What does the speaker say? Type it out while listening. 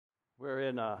We're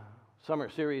in a summer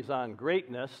series on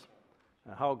greatness.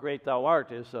 How great thou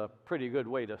art is a pretty good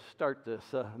way to start this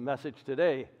message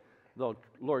today, though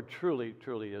Lord truly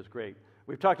is great.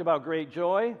 We've talked about great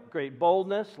joy, great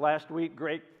boldness, last week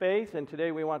great faith, and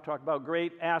today we want to talk about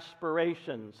great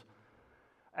aspirations.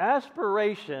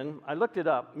 Aspiration, I looked it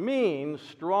up, means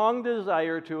strong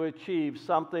desire to achieve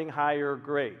something higher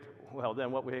great. Well,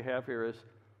 then what we have here is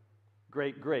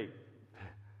great,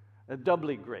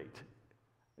 doubly great.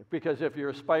 Because if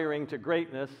you're aspiring to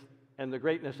greatness, and the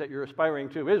greatness that you're aspiring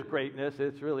to is greatness,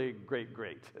 it's really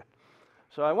great.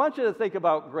 So I want you to think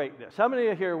about greatness. How many of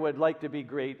you here would like to be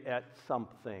great at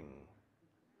something?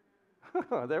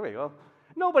 There we go.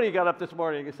 Nobody got up this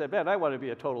morning and said, man, I want to be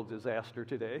a total disaster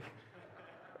today.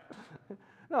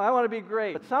 No, I want to be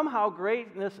great. But somehow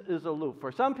greatness is aloof.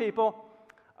 For some people,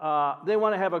 they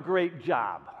want to have a great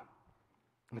job.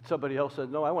 But somebody else says,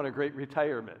 no, I want a great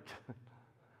retirement.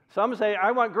 Some say,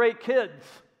 I want great kids.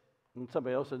 And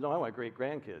somebody else says, no, I want great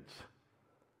grandkids.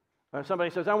 Or somebody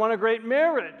says, I want a great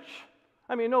marriage.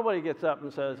 I mean, nobody gets up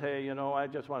and says, hey, I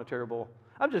just want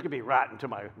I'm just going to be rotten to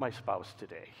my spouse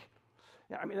today.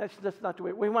 Yeah, I mean, that's not the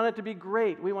way. We want it to be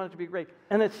great.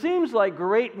 And it seems like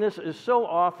greatness is so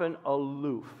often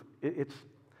aloof.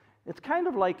 It's kind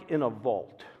of like in a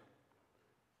vault.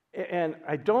 And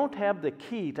I don't have the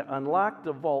key to unlock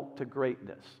the vault to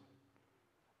greatness.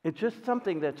 It's just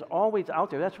something that's always out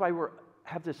there. That's why we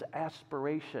have this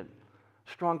aspiration,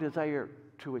 strong desire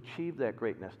to achieve that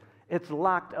greatness. It's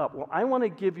locked up. Well, I want to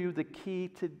give you the key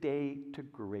today to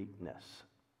greatness.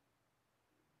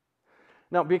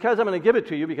 Now, because I'm going to give it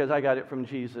to you, because I got it from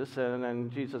Jesus,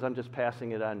 and Jesus, I'm just passing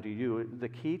it on to you, the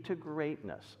key to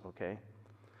greatness, okay?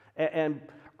 And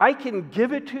I can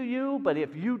give it to you, but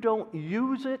if you don't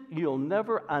use it, you'll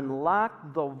never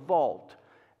unlock the vault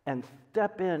and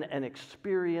step in and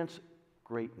experience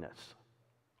greatness.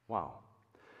 Wow.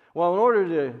 Well, in order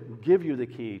to give you the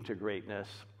key to greatness,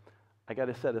 I got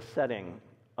to set a setting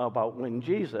about when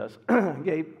Jesus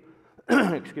gave,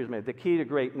 the key to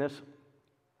greatness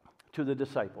to the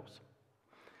disciples.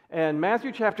 And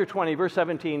Matthew chapter 20, verse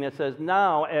 17, it says,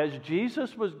 now as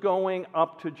Jesus was going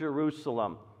up to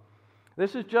Jerusalem,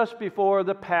 this is just before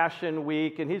the Passion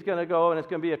Week, and he's going to go, and it's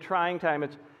going to be a trying time.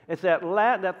 It's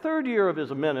that third year of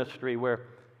his ministry where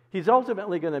he's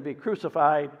ultimately going to be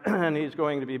crucified and he's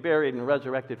going to be buried and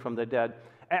resurrected from the dead.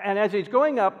 And as he's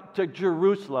going up to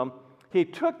Jerusalem, he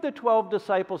took the 12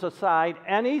 disciples aside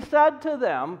and he said to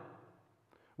them,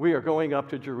 we are going up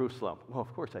to Jerusalem. Well,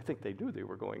 of course, I think they knew they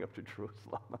were going up to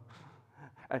Jerusalem.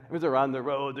 They're on the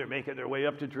road, they're making their way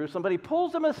up to Jerusalem, but he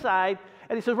pulls them aside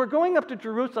and he says, we're going up to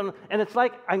Jerusalem, and it's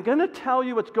like, I'm going to tell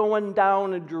you what's going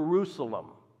down in Jerusalem.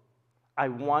 I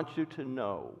want you to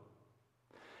know.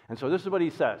 And so this is what he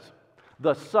says.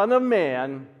 The Son of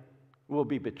Man will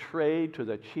be betrayed to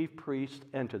the chief priests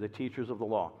and to the teachers of the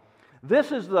law.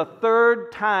 This is the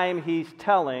third time he's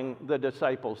telling the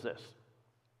disciples this.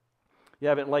 You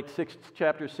have it in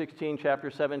chapter 16,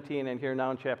 chapter 17, and here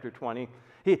now in chapter 20.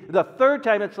 The third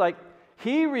time it's like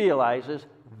he realizes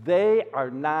they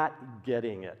are not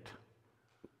getting it.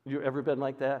 You ever been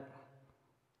like that?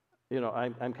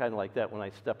 I'm kind of like that when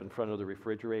I step in front of the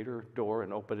refrigerator door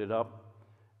and open it up,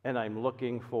 and I'm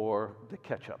looking for the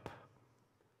ketchup.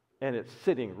 And it's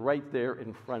sitting right there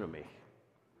in front of me.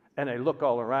 And I look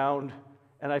all around,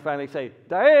 and I finally say,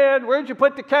 Diane, where'd you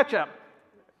put the ketchup?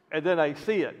 And then I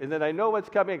see it, and then I know what's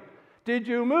coming. Did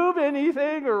you move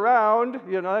anything around?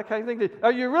 That kind of thing.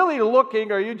 Are you really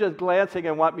looking, or are you just glancing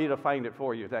and want me to find it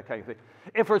for you? That kind of thing.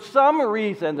 And for some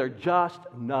reason, they're just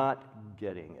not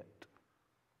getting it.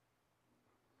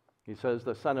 He says,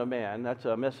 the Son of Man, that's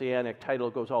a messianic title,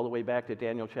 goes all the way back to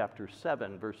Daniel chapter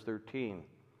 7, verse 13.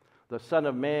 The Son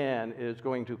of Man is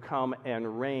going to come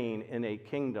and reign in a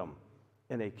kingdom,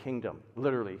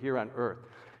 literally, here on earth.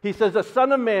 He says the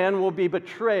Son of Man will be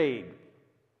betrayed.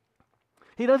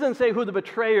 He doesn't say who the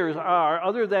betrayers are,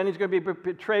 other than he's going to be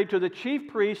betrayed to the chief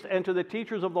priests and to the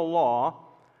teachers of the law.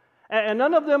 And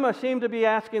none of them seem to be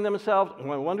asking themselves,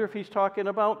 well, I wonder if he's talking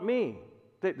about me.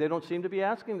 They don't seem to be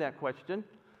asking that question.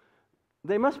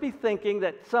 They must be thinking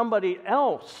that somebody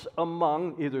else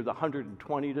among either the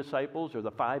 120 disciples or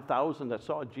the 5,000 that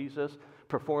saw Jesus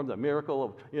perform the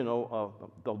miracle of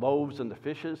the loaves and the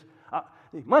fishes.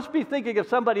 They must be thinking of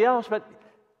somebody else, but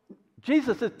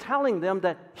Jesus is telling them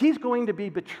that he's going to be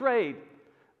betrayed.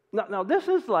 Now this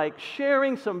is like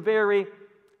sharing some very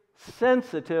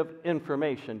sensitive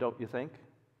information, don't you think?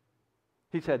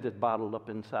 He's had this bottled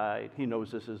up inside. He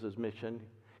knows this is his mission.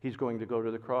 He's going to go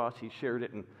to the cross. He shared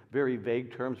it in very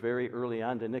vague terms very early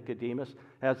on to Nicodemus.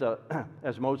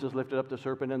 As Moses lifted up the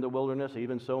serpent in the wilderness,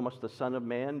 even so must the Son of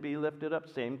Man be lifted up.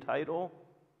 Same title.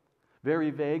 Very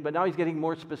vague, but now he's getting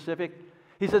more specific.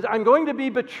 He says, I'm going to be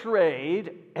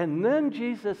betrayed. And then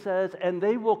Jesus says, and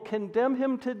they will condemn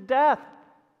him to death.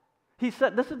 He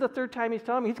said, this is the third time he's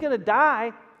telling me he's going to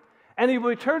die. And he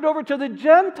will be turned over to the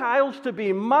Gentiles to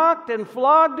be mocked and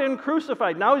flogged and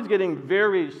crucified. Now he's getting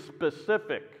very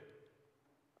specific.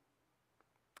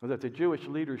 That the Jewish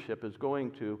leadership is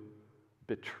going to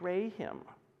betray him.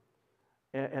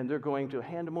 And they're going to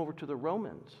hand him over to the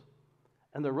Romans.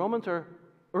 And the Romans are,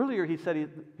 earlier he said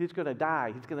he's going to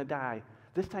die. He's going to die.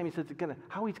 This time he says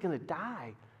how he's going to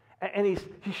die. And he's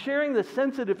sharing the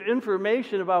sensitive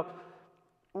information about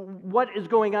what is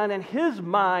going on in his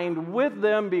mind with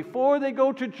them before they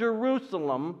go to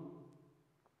Jerusalem.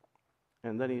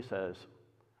 And then he says,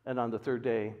 and on the third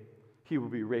day, he will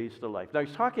be raised to life. Now,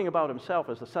 he's talking about himself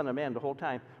as the Son of Man the whole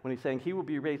time. When he's saying he will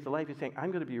be raised to life, he's saying,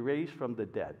 I'm going to be raised from the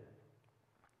dead.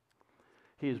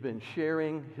 He has been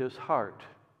sharing his heart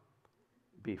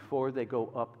before they go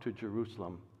up to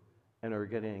Jerusalem and are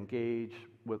going to engage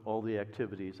with all the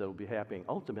activities that will be happening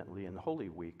ultimately in Holy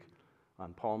Week,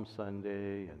 on Palm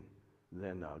Sunday, and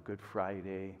then Good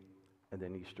Friday, and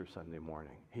then Easter Sunday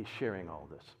morning. He's sharing all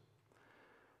this.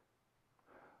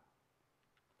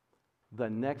 The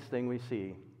next thing we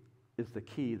see is the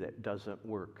key that doesn't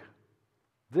work.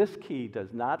 This key does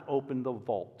not open the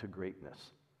vault to greatness.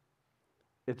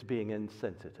 It's being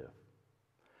insensitive.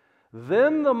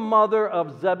 Then the mother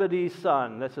of Zebedee's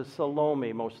son, this is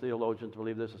Salome, most theologians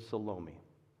believe this is Salome,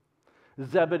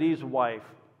 Zebedee's wife.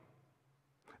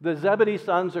 The Zebedee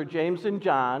sons are James and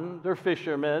John. They're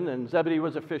fishermen, and Zebedee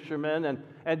was a fisherman,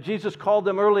 and Jesus called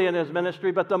them early in his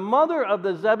ministry. But the mother of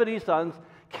the Zebedee sons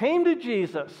came to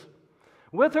Jesus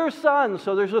with her sons,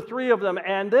 so there's the three of them,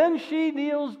 and then she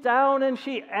kneels down and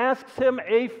she asks him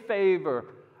a favor.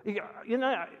 You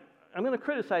know, I'm going to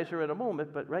criticize her in a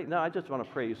moment, but right now I just want to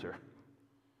praise her.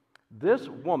 This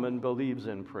woman believes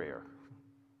in prayer.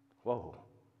 Whoa.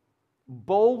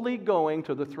 Boldly going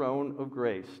to the throne of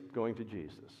grace, going to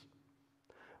Jesus.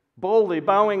 Boldly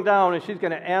bowing down, and she's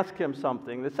going to ask him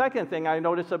something. The second thing I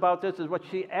notice about this is what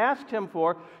she asked him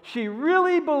for. She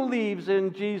really believes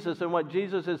in Jesus and what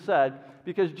Jesus has said,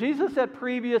 because Jesus had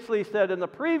previously said in the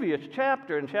previous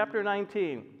chapter, in chapter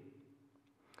 19,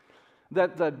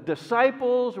 that the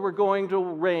disciples were going to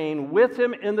reign with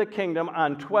him in the kingdom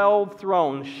on 12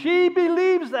 thrones. She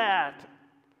believes that.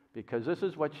 Because this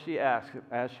is what she asks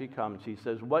as she comes. She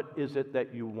says, what is it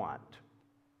that you want?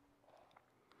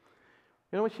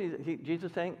 You know what Jesus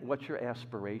is saying? What's your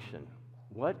aspiration?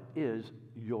 What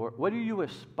are you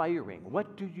aspiring?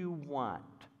 What do you want?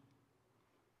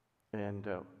 And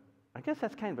I guess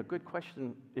that's kind of a good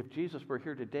question if Jesus were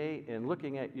here today and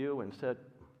looking at you and said,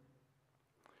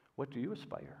 what do you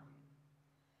aspire?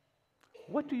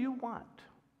 What do you want?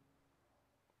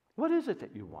 What is it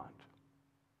that you want?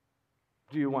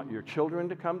 Do you want your children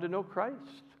to come to know Christ?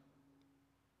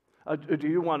 Do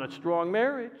you want a strong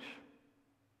marriage?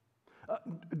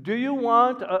 Do you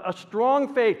want a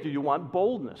strong faith? Do you want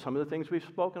boldness? Some of the things we've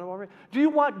spoken of already. Do you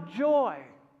want joy?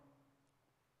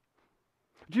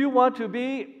 Do you want to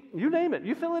be, you name it,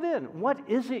 you fill it in. What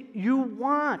is it you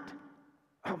want?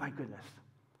 Oh my goodness.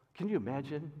 Can you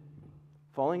imagine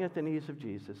falling at the knees of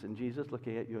Jesus and Jesus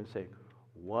looking at you and saying,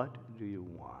 what do you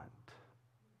want?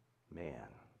 Man.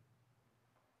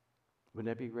 Wouldn't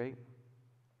that be great?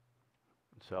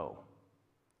 So,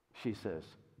 she says,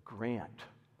 grant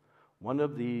one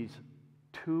of these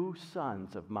two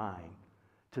sons of mine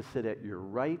to sit at your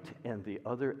right and the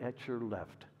other at your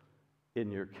left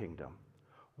in your kingdom.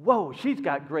 Whoa, she's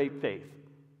got great faith.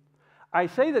 I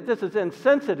say that this is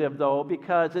insensitive, though,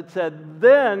 because it said,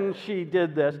 then she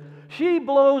did this. She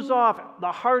blows off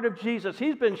the heart of Jesus.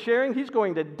 He's been sharing. He's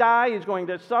going to die. He's going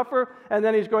to suffer. And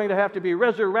then he's going to have to be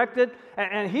resurrected.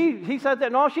 And he said that,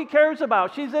 and all she cares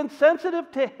about, she's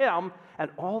insensitive to him. And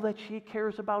all that she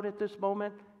cares about at this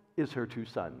moment is her two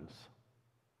sons.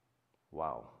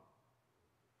 Wow.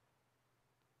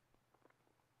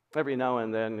 Every now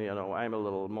and then, I'm a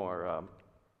little more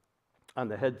on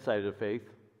the head side of faith.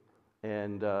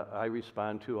 And I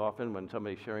respond too often when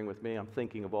somebody's sharing with me, I'm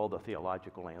thinking of all the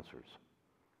theological answers.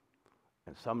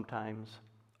 And sometimes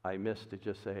I miss to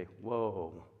just say,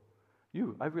 whoa,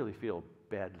 I really feel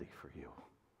badly for you.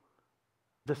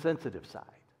 The sensitive side.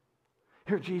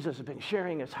 Here Jesus has been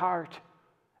sharing his heart.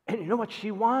 And you know what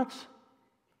she wants?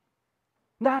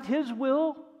 Not his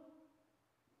will,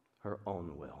 her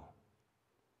own will.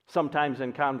 Sometimes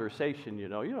in conversation, you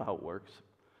know how it works.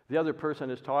 The other person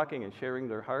is talking and sharing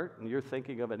their heart, and you're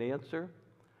thinking of an answer,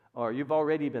 or you've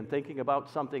already been thinking about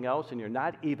something else and you're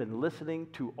not even listening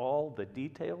to all the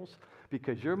details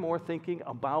because you're more thinking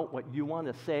about what you want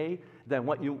to say than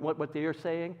what they're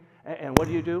saying. And what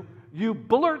do? You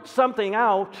blurt something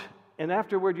out, and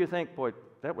afterward you think, boy,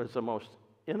 that was the most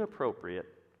inappropriate,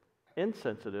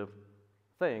 insensitive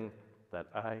thing that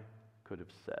I could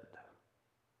have said.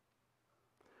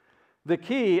 The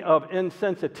key of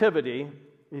insensitivity,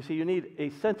 you see, you need a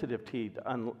sensitive key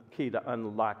to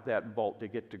unlock that vault to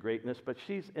get to greatness, but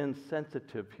she's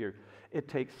insensitive here. It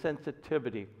takes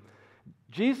sensitivity.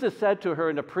 Jesus said to her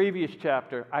in the previous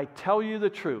chapter, I tell you the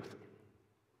truth.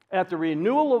 At the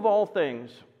renewal of all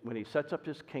things, when he sets up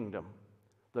his kingdom,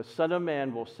 the Son of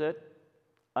Man will sit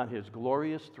on his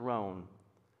glorious throne.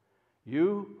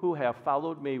 You who have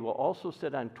followed me will also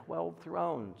sit on 12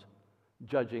 thrones,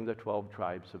 judging the 12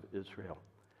 tribes of Israel.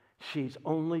 She's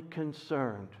only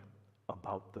concerned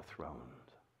about the thrones.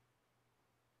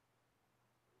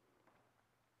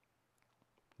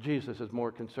 Jesus is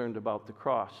more concerned about the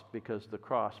cross because the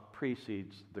cross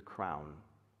precedes the crown.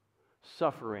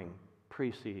 Suffering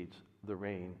precedes the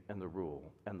reign and the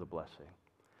rule and the blessing.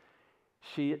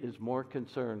 She is more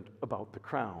concerned about the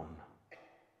crown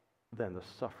than the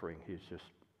suffering he's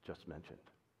just mentioned.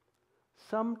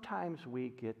 Sometimes we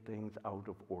get things out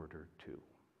of order too.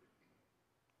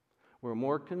 We're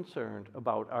more concerned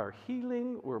about our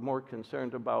healing, we're more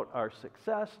concerned about our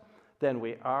success than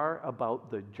we are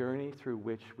about the journey through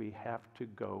which we have to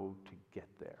go to get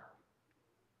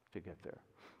there.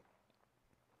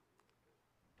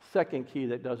 Second key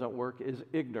that doesn't work is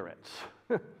ignorance.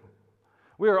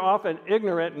 We are often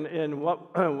ignorant in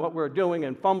what we're doing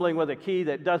and fumbling with a key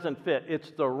that doesn't fit.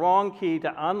 It's the wrong key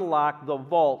to unlock the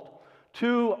vault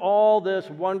to all this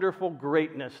wonderful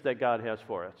greatness that God has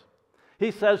for us. He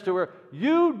says to her,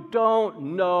 you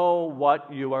don't know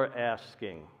what you are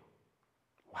asking.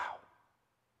 Wow.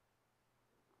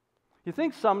 You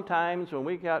think sometimes when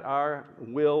we got our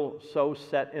will so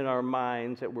set in our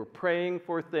minds that we're praying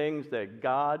for things that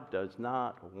God does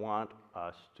not want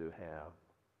us to have?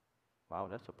 Wow,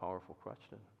 that's a powerful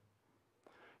question.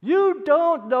 You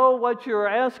don't know what you're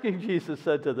asking, Jesus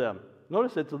said to them.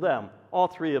 Notice it's them, all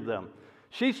three of them.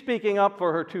 She's speaking up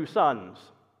for her two sons.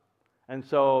 And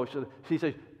so she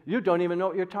says, you don't even know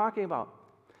what you're talking about.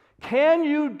 Can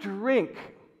you drink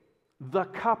the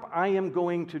cup I am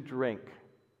going to drink?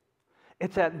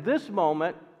 It's at this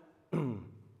moment,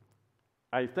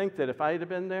 I think that if I had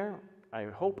been there, I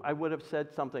hope I would have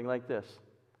said something like this.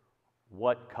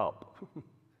 What cup?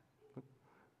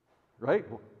 Right?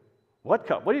 What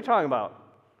cup? What are you talking about?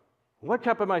 What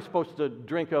cup am I supposed to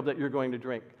drink of that you're going to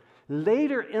drink?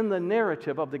 Later in the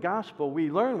narrative of the gospel,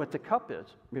 we learn what the cup is.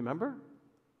 Remember?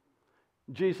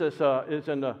 Jesus is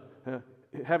in the,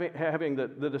 having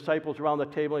the disciples around the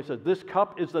table. He says, this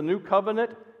cup is the new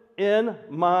covenant in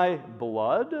my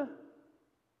blood.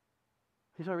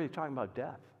 He's already talking about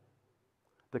death.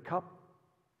 The cup,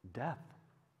 death.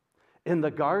 In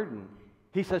the garden,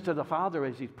 he says to the Father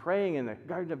as he's praying in the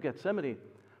Garden of Gethsemane,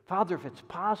 Father, if it's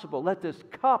possible, let this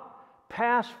cup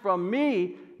pass from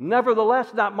me.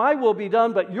 Nevertheless, not my will be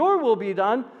done, but your will be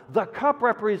done. The cup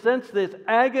represents this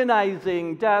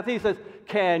agonizing death. He says,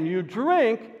 can you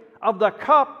drink of the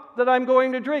cup that I'm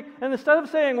going to drink? And instead of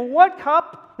saying, what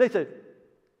cup? They said,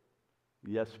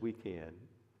 yes, we can.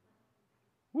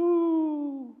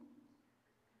 Woo!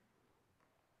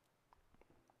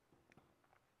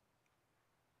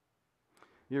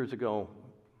 Years ago,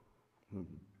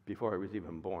 before I was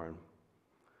even born,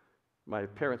 my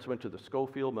parents went to the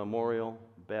Schofield Memorial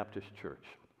Baptist Church,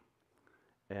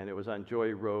 and it was on Joy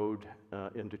Road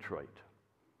in Detroit.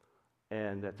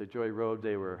 And at the Joy Road,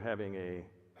 they were having a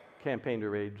campaign to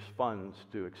raise funds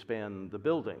to expand the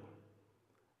building.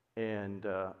 And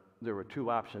there were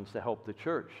two options to help the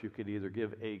church. You could either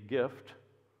give a gift,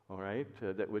 all right,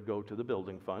 that would go to the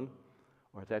building fund,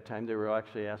 or at that time they were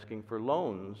actually asking for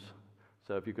loans.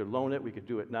 So if you could loan it, we could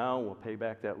do it now. We'll pay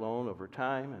back that loan over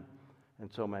time. And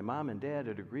so my mom and dad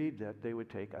had agreed that they would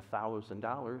take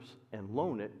 $1,000 and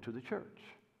loan it to the church.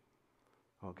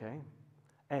 Okay?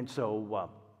 And so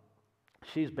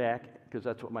she's back, because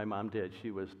that's what my mom did.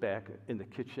 She was back in the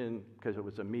kitchen because it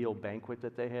was a meal banquet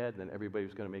that they had, and everybody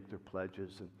was going to make their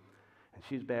pledges. And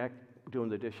she's back doing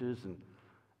the dishes, and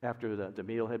after the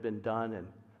meal had been done,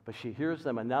 but she hears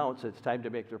them announce it's time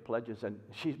to make their pledges, and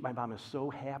my mom is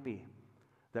so happy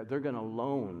that they're going to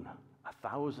loan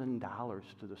 $1,000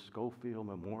 to the Schofield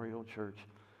Memorial Church.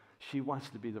 She wants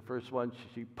to be the first one.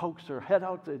 She pokes her head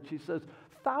out and she says,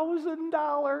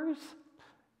 $1,000,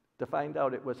 to find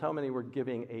out it was how many were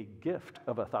giving a gift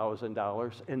of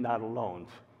 $1,000 and not a loan.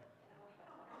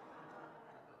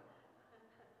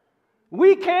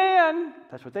 We can.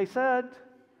 That's what they said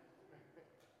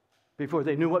before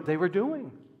they knew what they were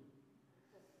doing.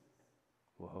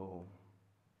 Whoa.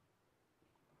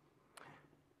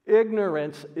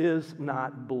 Ignorance is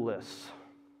not bliss.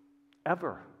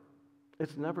 Ever.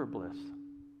 It's never bliss.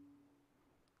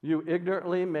 You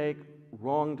ignorantly make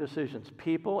wrong decisions.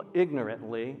 People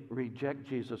ignorantly reject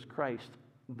Jesus Christ,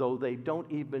 though they don't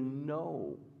even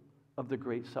know of the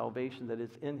great salvation that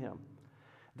is in him.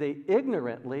 They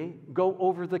ignorantly go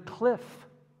over the cliff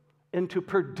into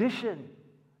perdition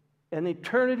and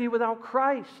eternity without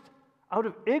Christ out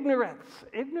of ignorance.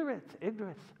 Ignorance.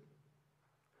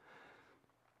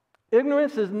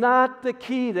 Ignorance is not the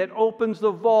key that opens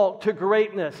the vault to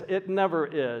greatness. It never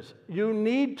is. You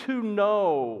need to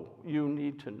know. You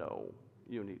need to know.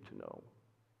 You need to know.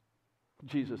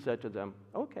 Jesus said to them,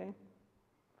 okay,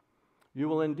 you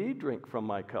will indeed drink from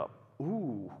my cup.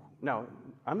 Ooh. Now,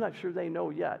 I'm not sure they know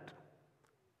yet.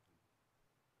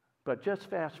 But just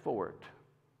fast forward.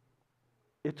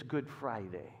 It's Good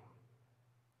Friday.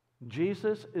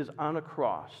 Jesus is on a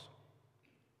cross.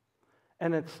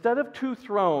 And instead of two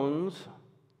thrones,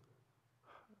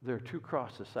 there are two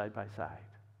crosses side by side.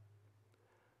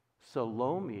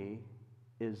 Salome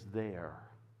is there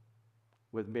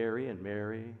with Mary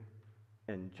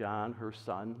and John, her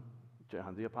son,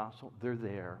 John the Apostle. They're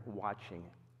there watching.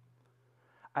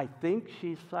 I think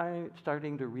she's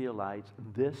starting to realize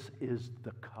this is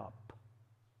the cup.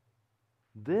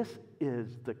 This is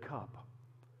the cup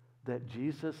that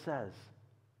Jesus says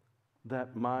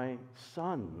that my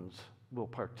sons will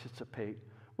participate.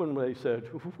 When they said,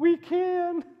 we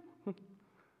can.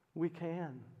 We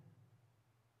can.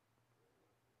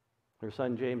 Her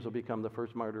son James will become the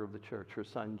first martyr of the church. Her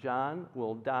son John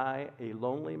will die a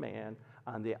lonely man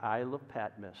on the Isle of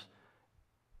Patmos,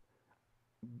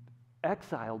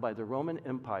 exiled by the Roman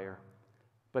Empire,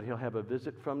 but he'll have a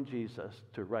visit from Jesus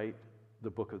to write the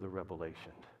book of the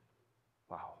Revelation.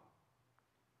 Wow.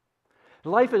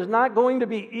 Life is not going to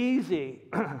be easy.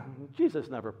 Jesus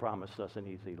never promised us an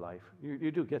easy life.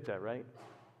 You do get that, right?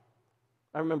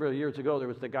 I remember years ago there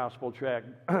was the gospel tract,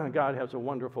 God has a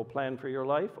wonderful plan for your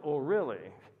life. Oh, really?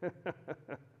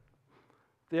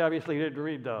 They obviously didn't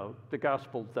read the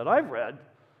gospels that I've read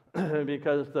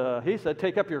because he said,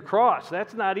 take up your cross.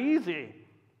 That's not easy.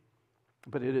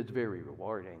 But it is very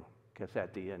rewarding because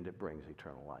at the end it brings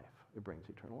eternal life. It brings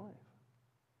eternal life.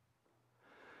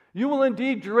 You will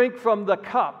indeed drink from the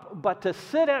cup, but to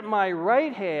sit at my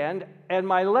right hand and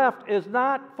my left is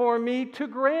not for me to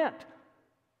grant.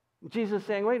 Jesus is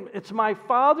saying, wait, it's my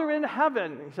Father in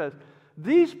heaven. He says,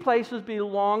 these places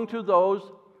belong to those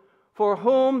for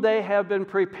whom they have been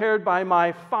prepared by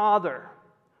my Father.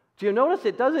 Do you notice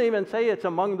it doesn't even say it's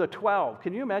among the 12?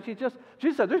 Can you imagine? Jesus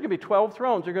said, there's going to be 12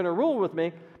 thrones. They're going to rule with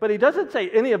me. But he doesn't say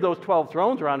any of those 12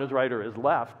 thrones are on his right or his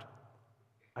left.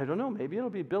 I don't know. Maybe it'll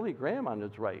be Billy Graham on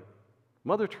his right,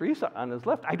 Mother Teresa on his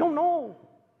left. I don't know.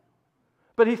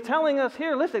 But he's telling us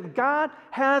here, listen, God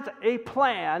has a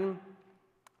plan.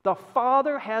 The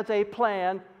Father has a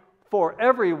plan for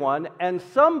everyone, and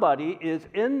somebody is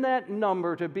in that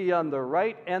number to be on the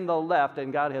right and the left,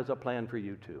 and God has a plan for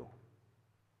you too.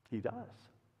 He does.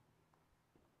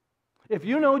 If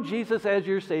you know Jesus as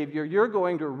your Savior, you're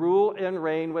going to rule and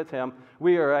reign with him.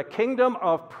 We are a kingdom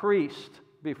of priests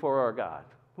before our God.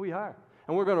 We are.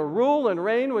 And we're going to rule and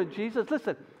reign with Jesus.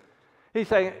 Listen, he's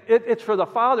saying, it's for the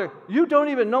Father. You don't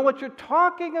even know what you're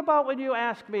talking about when you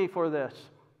ask me for this.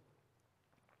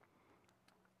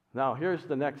 Now, here's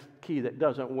the next key that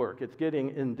doesn't work. It's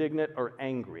getting indignant or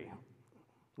angry.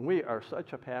 We are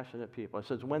such a passionate people. It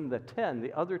says, when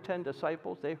the other 10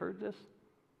 disciples, they heard this,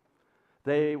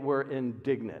 they were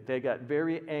indignant. They got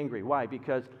very angry. Why?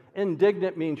 Because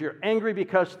indignant means you're angry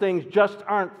because things just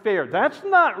aren't fair. That's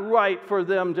not right for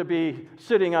them to be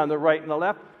sitting on the right and the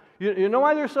left. You know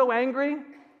why they're so angry?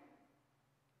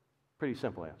 Pretty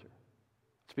simple answer.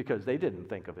 It's because they didn't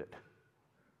think of it.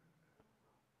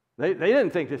 They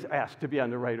didn't think this asked to be on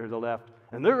the right or the left.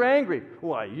 And they're angry.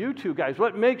 Why, you two guys,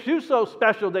 what makes you so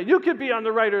special that you could be on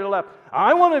the right or the left?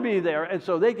 I want to be there. And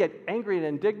so they get angry and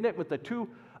indignant with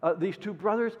these two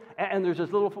brothers, and there's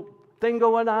this little thing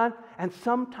going on, and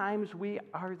sometimes we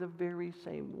are the very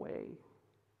same way.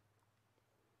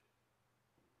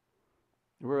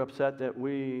 We're upset that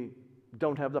we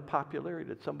don't have the popularity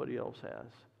that somebody else has.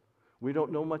 We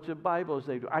don't know much of Bible as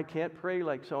they do. I can't pray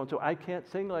like so-and-so. I can't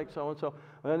sing like so-and-so.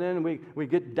 And then we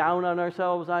get down on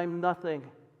ourselves. I'm nothing.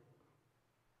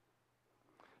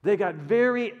 They got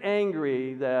very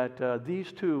angry that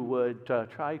these two would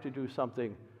try to do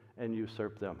something and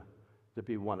usurp them. to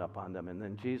be one up on them. And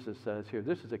then Jesus says here,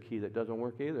 this is a key that doesn't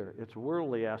work either. It's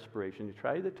worldly aspiration. You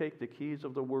try to take the keys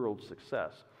of the world's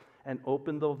success and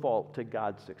open the vault to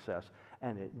God's success,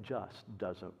 and it just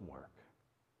doesn't work.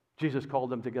 Jesus called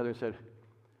them together and said,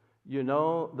 you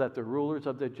know that the rulers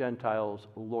of the Gentiles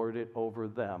lord it over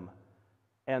them,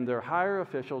 and their higher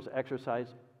officials exercise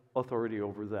authority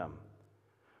over them.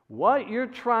 What you're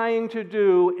trying to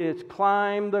do is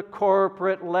climb the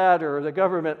corporate ladder, the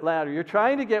government ladder. You're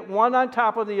trying to get one on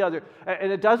top of the other.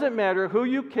 And it doesn't matter who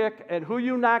you kick and who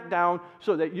you knock down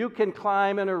so that you can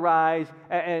climb and arise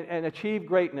and achieve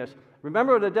greatness.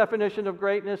 Remember, the definition of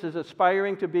greatness is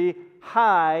aspiring to be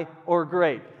high or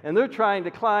great. And they're trying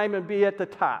to climb and be at the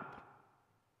top.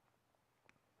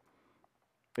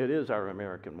 It is our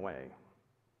American way.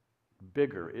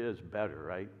 Bigger is better,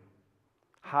 right?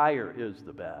 Higher is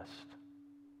the best.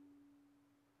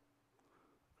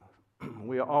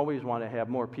 We always want to have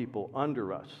more people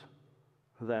under us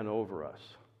than over us.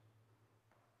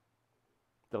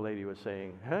 The lady was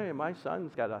saying, hey, my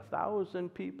son's got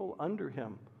 1,000 people under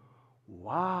him.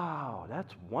 Wow,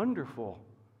 that's wonderful.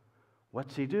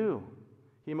 What's he do?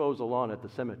 He mows the lawn at the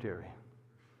cemetery.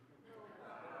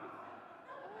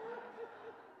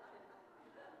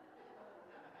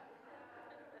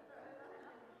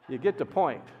 You get the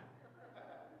point.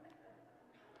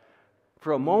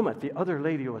 For a moment, the other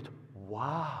lady was,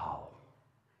 wow.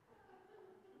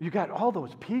 You got all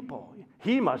those people.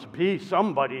 He must be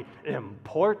somebody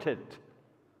important.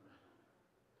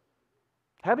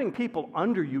 Having people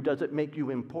under you doesn't make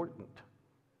you important.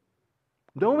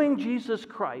 Knowing Jesus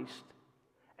Christ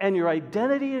and your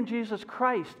identity in Jesus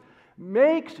Christ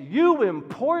makes you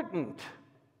important.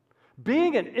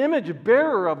 Being an image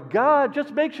bearer of God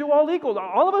just makes you all equal.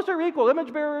 All of us are equal,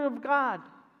 image bearer of God.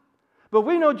 But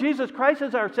we know Jesus Christ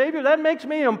is our Savior. That makes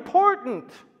me important.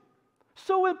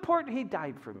 So important, He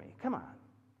died for me. Come on.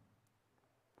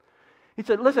 He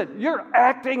said, listen, you're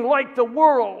acting like the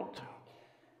world.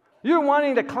 You're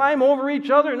wanting to climb over each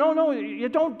other. No, you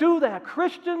don't do that.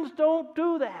 Christians don't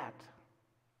do that.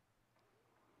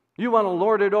 You want to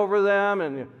lord it over them,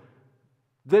 and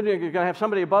then you're going to have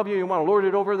somebody above you, you want to lord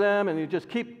it over them, and you just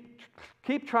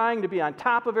keep trying to be on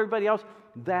top of everybody else.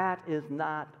 That is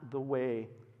not the way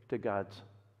to God's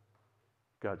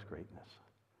greatness.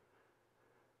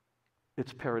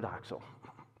 It's paradoxical.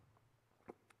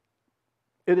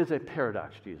 It is a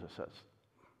paradox, Jesus says.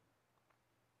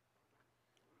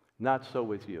 Not so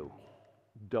with you.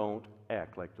 Don't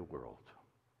act like the world.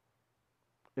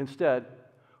 Instead,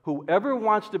 whoever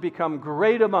wants to become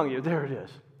great among you, there it is.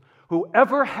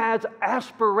 Whoever has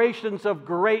aspirations of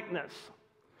greatness,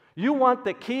 you want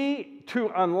the key to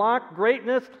unlock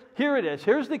greatness? Here it is.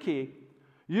 Here's the key.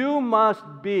 You must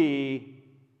be,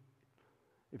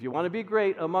 if you want to be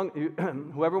great among you,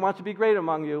 whoever wants to be great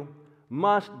among you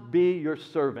must be your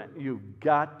servant. You've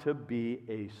got to be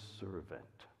a servant.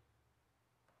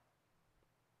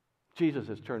 Jesus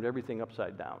has turned everything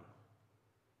upside down.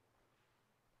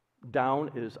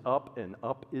 Down is up and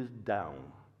up is down.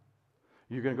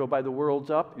 You're going to go by the world's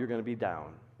up, you're going to be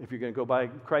down. If you're going to go by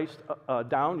Christ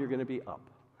down, you're going to be up.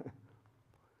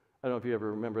 I don't know if you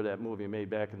ever remember that movie made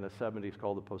back in the 70s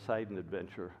called The Poseidon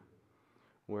Adventure,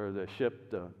 where the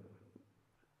ship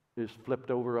is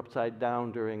flipped over upside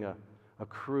down during a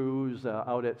cruise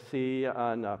out at sea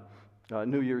on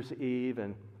New Year's Eve,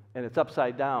 and it's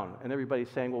upside down. And everybody's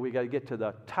saying, well, we got to get to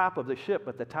the top of the ship,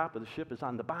 but the top of the ship is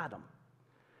on the bottom.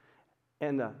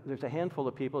 And there's a handful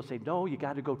of people who say, no, you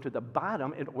got to go to the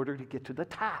bottom in order to get to the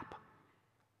top.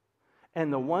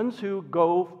 And the ones who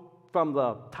go from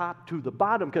the top to the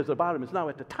bottom, because the bottom is now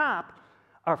at the top,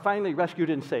 are finally rescued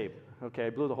and saved. Okay, I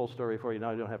blew the whole story for you. Now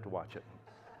you don't have to watch it.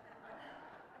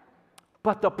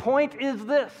 But the point is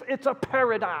this. It's a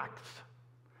paradox.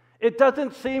 It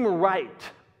doesn't seem right.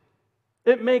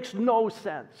 It makes no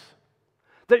sense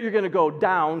that you're going to go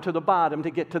down to the bottom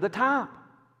to get to the top.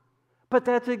 But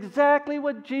that's exactly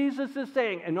what Jesus is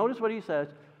saying. And notice what he says.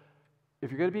 If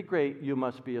you're going to be great, you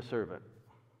must be a servant.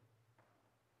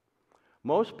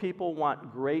 Most people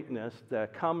want greatness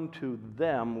that come to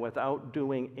them without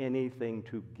doing anything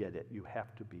to get it. You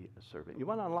have to be a servant. You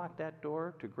want to unlock that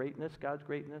door to greatness, God's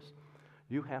greatness?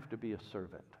 You have to be a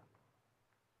servant.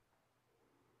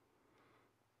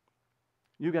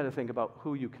 You got to think about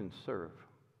who you can serve.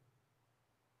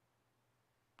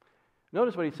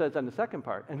 Notice what he says on the second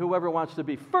part. And whoever wants to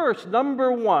be first,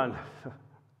 number one,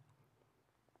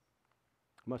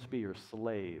 must be your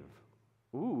slave.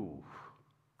 Ooh.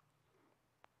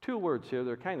 Two words here,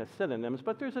 they're kind of synonyms,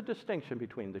 but there's a distinction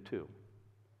between the two.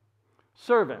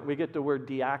 Servant, we get the word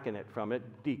diaconate from it,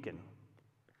 deacon.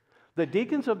 The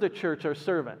deacons of the church are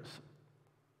servants.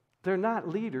 They're not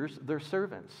leaders, they're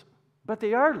servants. But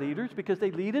they are leaders because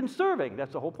they lead in serving.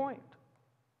 That's the whole point.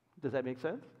 Does that make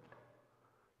sense?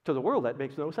 To the world, that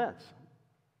makes no sense.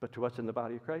 But to us in the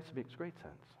body of Christ, it makes great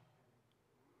sense.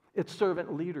 It's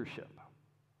servant leadership.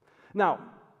 Now,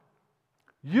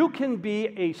 you can be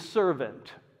a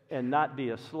servant and not be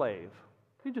a slave.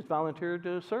 You just volunteer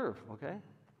to serve, okay?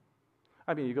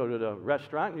 I mean, you go to the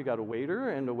restaurant and you got a waiter,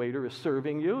 and the waiter is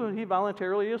serving you, and he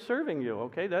voluntarily is serving you,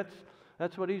 okay?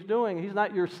 That's what he's doing. He's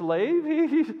not your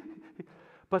slave.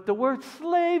 But the word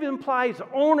slave implies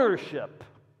ownership.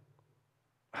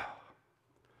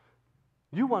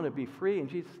 You want to be free, and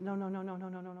Jesus,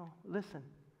 no. Listen,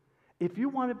 if you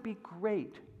want to be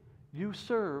great, you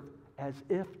serve as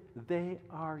if they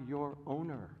are your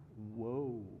owner.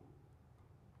 Whoa.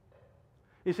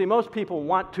 You see, most people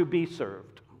want to be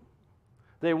served.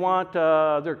 They want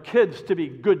their kids to be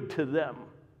good to them.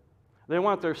 They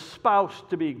want their spouse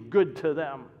to be good to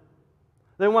them.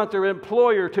 They want their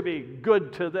employer to be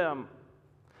good to them.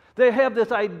 They have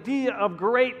this idea of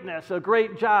greatness. A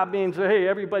great job means, hey,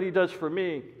 everybody does for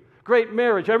me. Great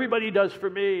marriage, everybody does for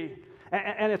me.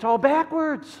 And it's all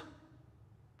backwards.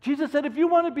 Jesus said, if you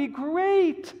want to be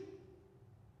great,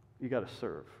 you got to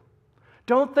serve.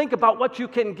 Don't think about what you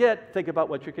can get, think about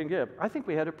what you can give. I think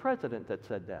we had a president that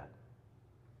said that.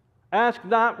 Ask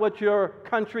not what your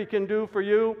country can do for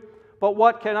you, but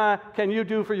what can you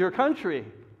do for your country?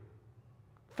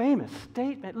 Famous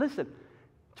statement. Listen,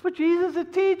 it's what Jesus is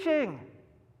teaching.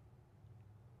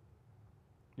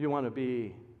 You want to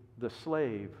be the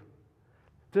slave.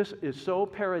 This is so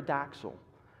paradoxical.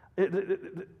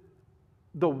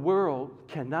 The world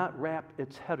cannot wrap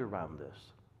its head around this.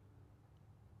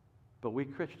 But we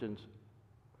Christians,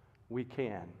 we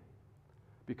can,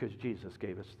 because Jesus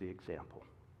gave us the example.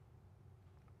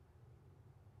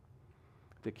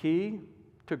 The key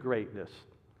to greatness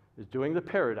is doing the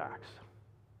paradox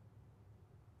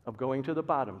of going to the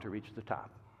bottom to reach the top.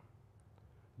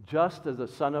 Just as the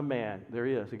Son of Man, there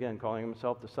he is, again, calling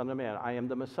himself the Son of Man. I am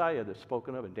the Messiah that's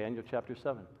spoken of in Daniel chapter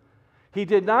 7. He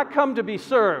did not come to be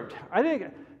served.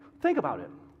 Think about it.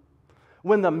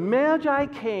 When the Magi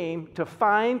came to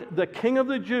find the King of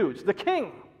the Jews, the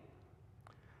king,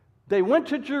 they went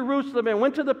to Jerusalem and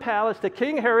went to the palace to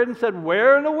King Herod and said,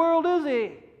 where in the world is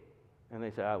he? And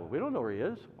they said, well, we don't know where he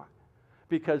is. Why?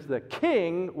 Because the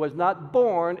king was not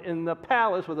born in the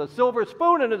palace with a silver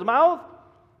spoon in his mouth.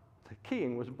 The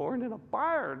king was born in a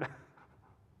barn.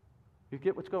 You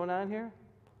get what's going on here?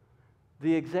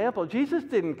 The example, Jesus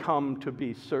didn't come to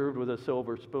be served with a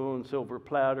silver spoon, silver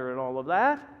platter, and all of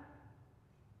that.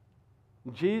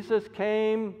 Jesus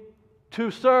came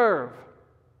to serve.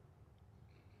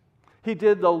 He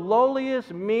did the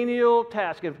lowliest menial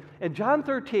task. In John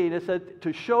 13, it said,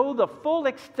 to show the full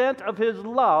extent of his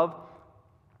love,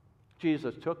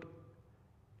 Jesus took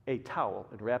a towel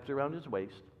and wrapped it around his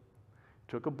waist,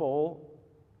 took a bowl,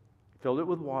 filled it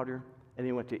with water, and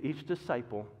he went to each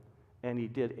disciple, and he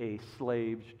did a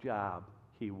slave's job.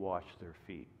 He washed their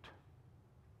feet.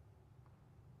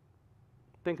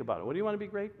 Think about it. What do you want to be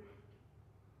great?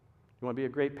 You want to be a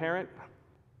great parent?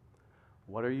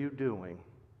 What are you doing?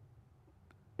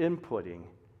 Inputting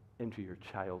into your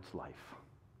child's life.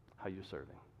 How are you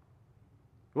serving?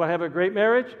 You want to have a great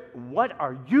marriage? What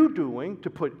are you doing to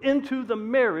put into the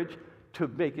marriage to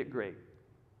make it great?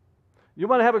 You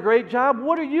want to have a great job?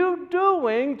 What are you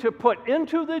doing to put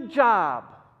into the job?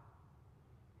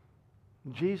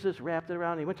 Jesus wrapped it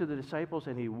around. He went to the disciples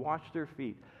and he washed their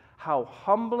feet. How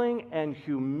humbling and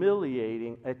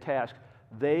humiliating a task.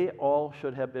 They all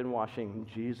should have been washing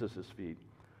Jesus' feet.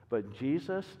 But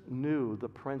Jesus knew the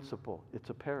principle. It's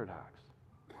a paradox.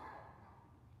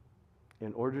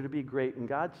 In order to be great in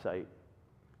God's sight,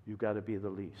 you've got to be the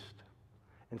least.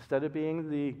 Instead of being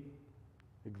the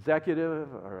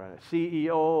executive or a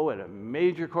CEO at a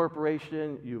major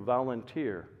corporation, you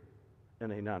volunteer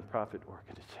in a nonprofit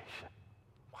organization.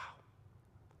 Wow.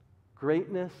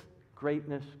 Greatness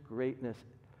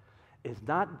is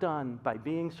not done by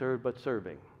being served, but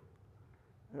serving.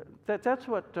 That's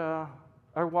what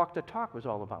our Walk the Talk was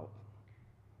all about.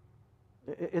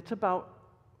 It's about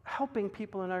helping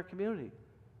people in our community.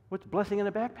 What's Blessing in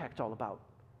a Backpack's all about?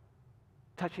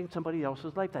 Touching somebody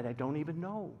else's life that I don't even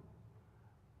know.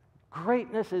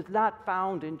 Greatness is not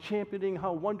found in championing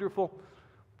how wonderful,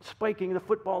 spiking the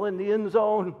football in the end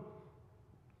zone,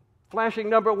 flashing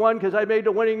number 1 because I made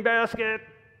the winning basket.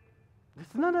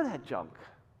 It's none of that junk.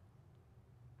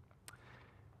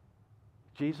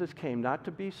 Jesus came not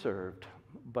to be served,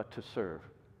 but to serve.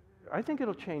 I think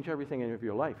it'll change everything in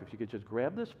your life if you could just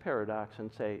grab this paradox and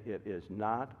say, it is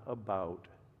not about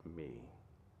me.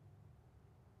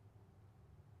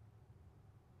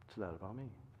 It's not about me.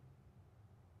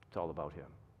 It's all about him.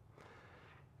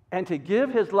 And to give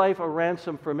his life a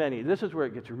ransom for many. This is where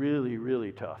it gets really,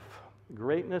 really tough.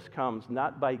 Greatness comes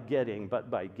not by getting, but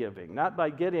by giving. Not by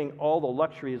getting all the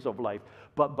luxuries of life,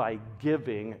 but by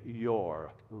giving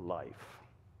your life.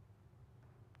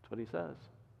 That's what he says.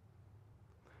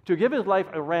 To give his life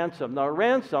a ransom. Now, a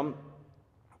ransom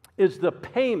is the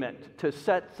payment to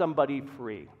set somebody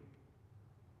free.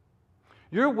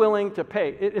 You're willing to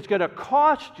pay. It's going to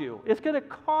cost you. It's going to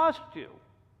cost you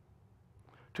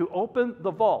to open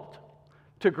the vault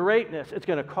to greatness. It's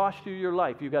going to cost you your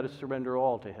life. You've got to surrender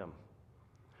all to him.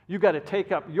 You've got to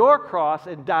take up your cross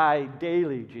and die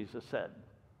daily, Jesus said.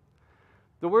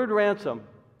 The word ransom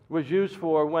was used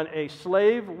for when a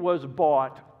slave was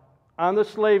bought on the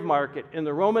slave market in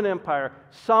the Roman Empire.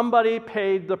 Somebody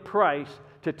paid the price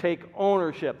to take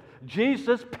ownership.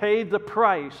 Jesus paid the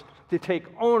price to take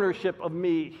ownership of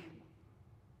me.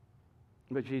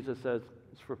 But Jesus says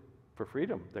it's for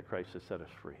freedom that Christ has set us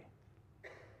free.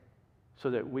 So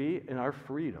that we, in our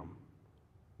freedom,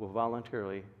 will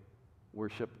voluntarily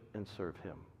worship and serve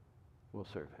him. We'll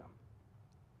serve him.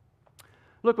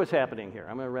 Look what's happening here.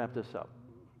 I'm going to wrap this up.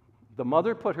 The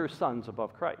mother put her sons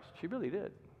above Christ. She really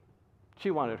did. She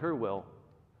wanted her will.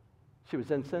 She was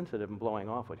insensitive and blowing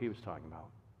off what he was talking about.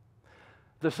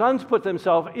 The sons put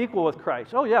themselves equal with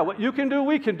Christ. Oh yeah, what you can do,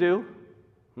 we can do.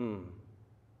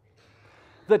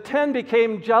 The 10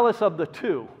 became jealous of the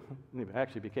 2. They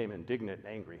actually became indignant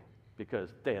and angry because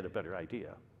they had a better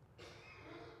idea.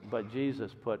 But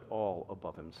Jesus put all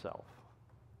above himself.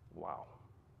 Wow.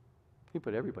 He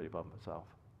put everybody above himself.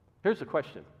 Here's the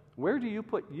question. Where do you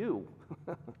put you?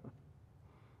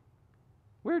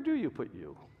 Where do you put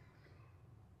you?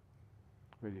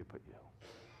 Where do you put you?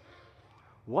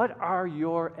 What are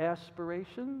your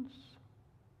aspirations?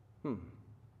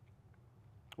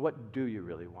 What do you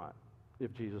really want?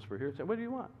 If Jesus were here and said, what do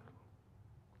you want?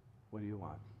 What do you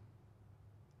want?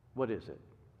 What is it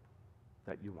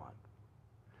that you want?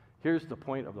 Here's the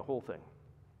point of the whole thing.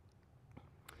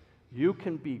 You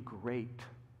can be great.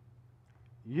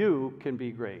 You can be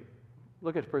great.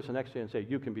 Look at the person next to you and say,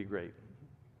 you can be great.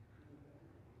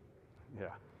 Yeah.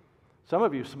 Some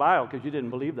of you smiled because you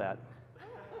didn't believe that.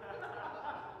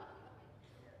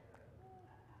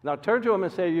 Now turn to him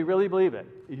and say, you really believe it?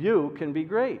 You can be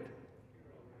great.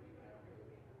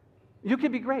 You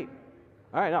can be great.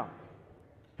 All right, now,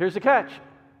 here's the catch.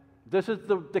 This is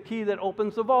the key that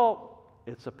opens the vault.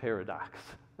 It's a paradox.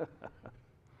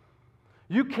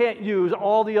 You can't use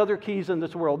all the other keys in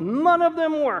this world. None of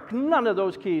them work. None of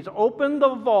those keys open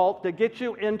the vault to get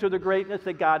you into the greatness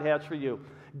that God has for you.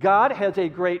 God has a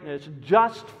greatness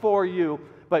just for you,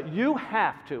 but you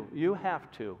have to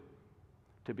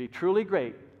be truly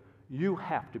great, you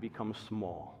have to become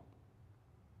small.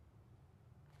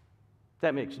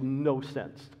 That makes no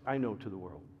sense, I know, to the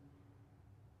world.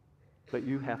 But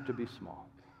you have to be small.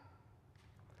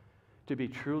 To be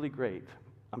truly great,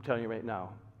 I'm telling you right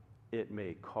now, it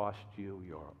may cost you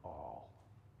your all.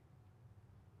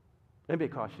 It may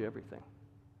cost you everything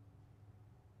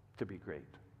to be great.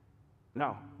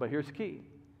 No, but here's the key.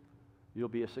 You'll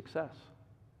be a success.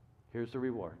 Here's the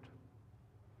reward.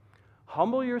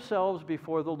 Humble yourselves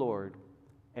before the Lord,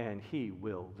 and he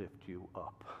will lift you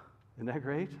up. Isn't that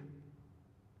great?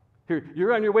 Here,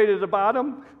 you're on your way to the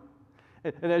bottom,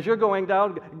 and as you're going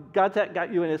down, God's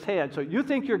got you in his hand. So you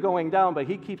think you're going down, but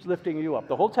he keeps lifting you up.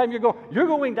 The whole time you're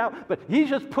going down, but he's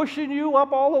just pushing you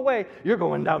up all the way. You're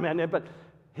going down, man, but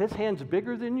his hand's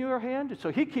bigger than your hand,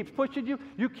 so he keeps pushing you.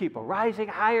 You keep rising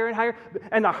higher and higher,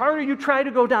 and the harder you try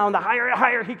to go down, the higher and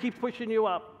higher he keeps pushing you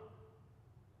up.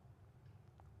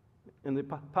 And the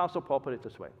Apostle Paul put it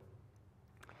this way.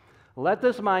 Let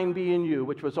this mind be in you,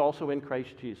 which was also in Christ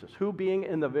Jesus, who being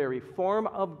in the very form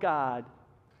of God,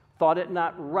 thought it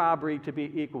not robbery to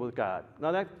be equal with God.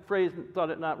 Now that phrase,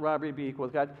 thought it not robbery to be equal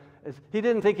with God, is he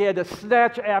didn't think he had to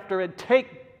snatch after and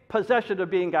take possession of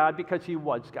being God because he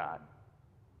was God.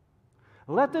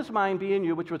 Let this mind be in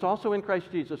you, which was also in Christ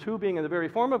Jesus, who being in the very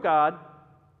form of God,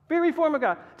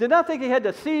 did not think he had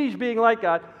to seize being like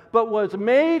God, but was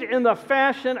made in the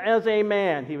fashion as a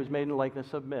man. He was made in the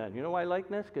likeness of men. You know why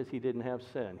likeness? Because he didn't have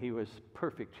sin. He was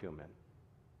perfect human.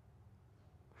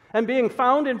 And being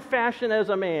found in fashion as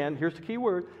a man, here's the key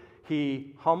word,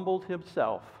 he humbled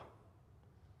himself.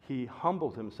 He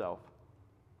humbled himself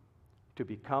to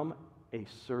become a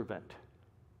servant.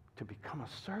 To become a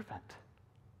servant.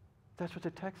 That's what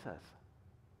the text says.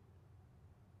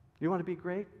 You want to be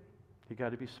great? You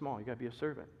got to be small. You got to be a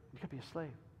servant. You got to be a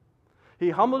slave. He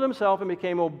humbled himself and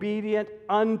became obedient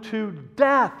unto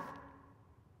death.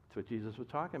 That's what Jesus was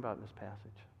talking about in this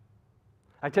passage.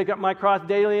 I take up my cross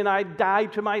daily and I die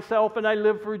to myself and I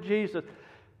live for Jesus.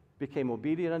 Became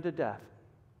obedient unto death.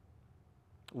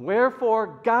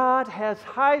 Wherefore God has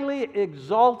highly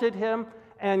exalted him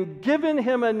and given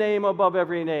him a name above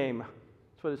every name.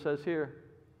 That's what it says here.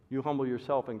 You humble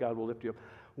yourself and God will lift you up.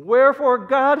 Wherefore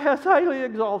God has highly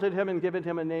exalted him and given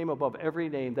him a name above every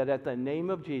name, that at the name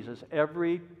of Jesus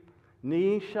every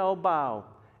knee shall bow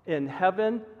in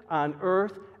heaven, on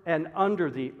earth, and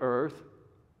under the earth,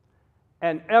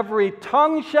 and every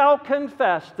tongue shall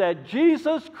confess that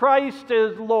Jesus Christ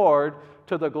is Lord,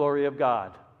 to the glory of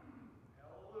God.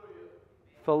 Hallelujah.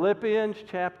 Philippians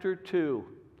chapter 2,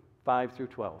 5 through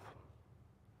 12.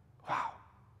 Wow.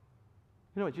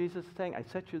 You know what Jesus is saying? I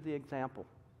set you the example.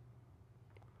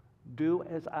 Do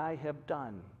as I have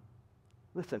done.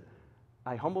 Listen,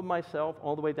 I humbled myself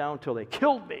all the way down until they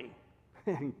killed me.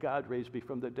 And God raised me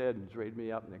from the dead and raised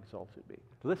me up and exalted me.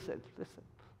 Listen.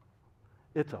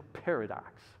 It's a paradox.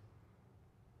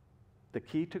 The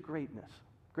key to greatness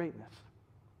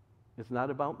is not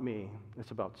about me.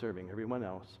 It's about serving everyone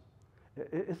else.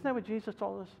 Isn't that what Jesus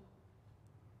told us?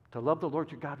 To love the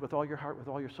Lord your God with all your heart, with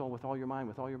all your soul, with all your mind,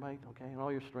 with all your might, okay, and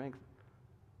all your strength.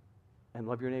 And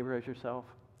love your neighbor as yourself.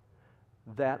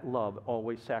 That love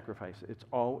always sacrifices. It's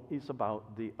always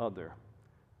about the other.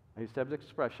 I used to have the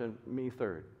expression, me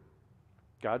third.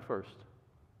 God first,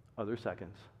 other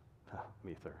seconds,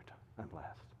 me third, I'm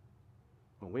last.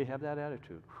 When we have that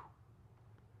attitude,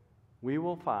 we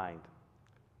will find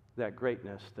that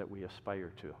greatness that we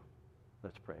aspire to.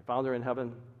 Let's pray. Father in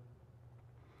heaven,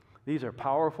 these are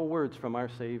powerful words from our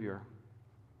Savior.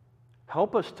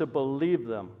 Help us to believe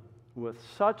them with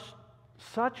such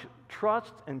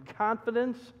trust and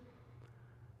confidence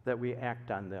that we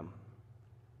act on them.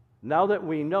 Now that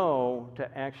we know to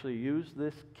actually use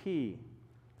this key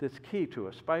to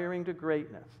aspiring to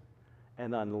greatness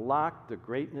and unlock the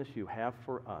greatness you have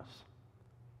for us.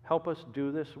 Help us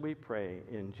do this, we pray,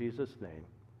 in Jesus' name.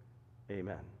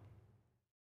 Amen.